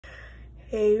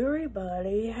Hey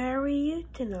everybody, how are you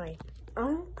tonight?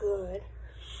 I'm good.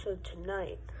 So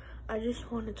tonight, I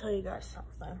just want to tell you guys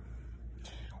something.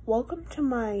 Welcome to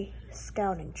my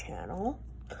scouting channel.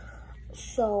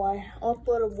 So I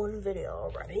uploaded one video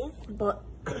already, but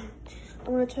I'm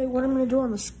going to tell you what I'm going to do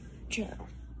on this channel.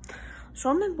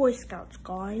 So I'm in Boy Scouts,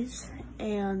 guys,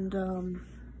 and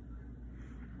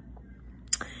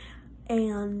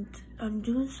I'm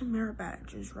doing some merit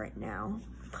badges right now,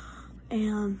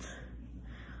 and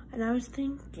I was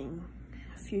thinking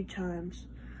a few times,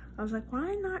 I was like,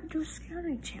 why not do a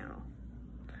scouting channel?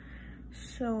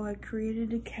 So I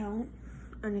created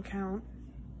an account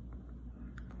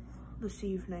this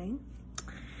evening,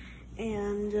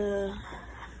 and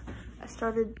I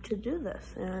started to do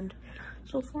this, and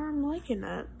so far I'm liking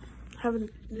it.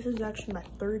 This is actually my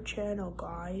third channel,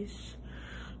 guys.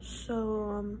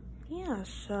 So yeah,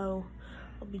 so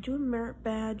I'll be doing merit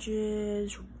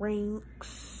badges,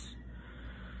 ranks,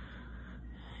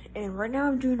 and right now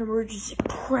I'm doing emergency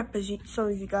prep, as some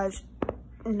of you guys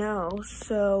know.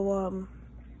 So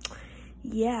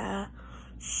yeah,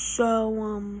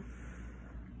 so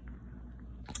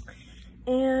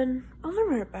and other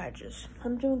merit badges.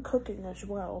 I'm doing cooking as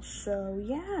well. So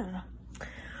yeah.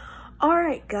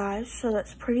 Alright guys, so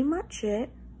that's pretty much it.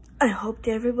 I hope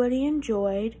everybody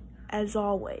enjoyed. As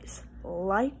always,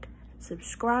 like,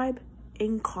 subscribe,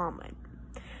 and comment.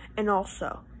 And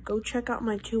also, go check out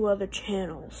my two other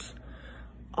channels.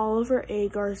 Oliver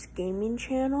Agar's gaming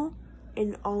channel,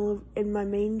 and my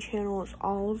main channel is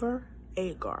Oliver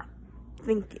Agar.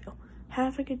 Thank you.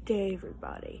 Have a good day,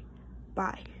 everybody.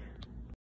 Bye.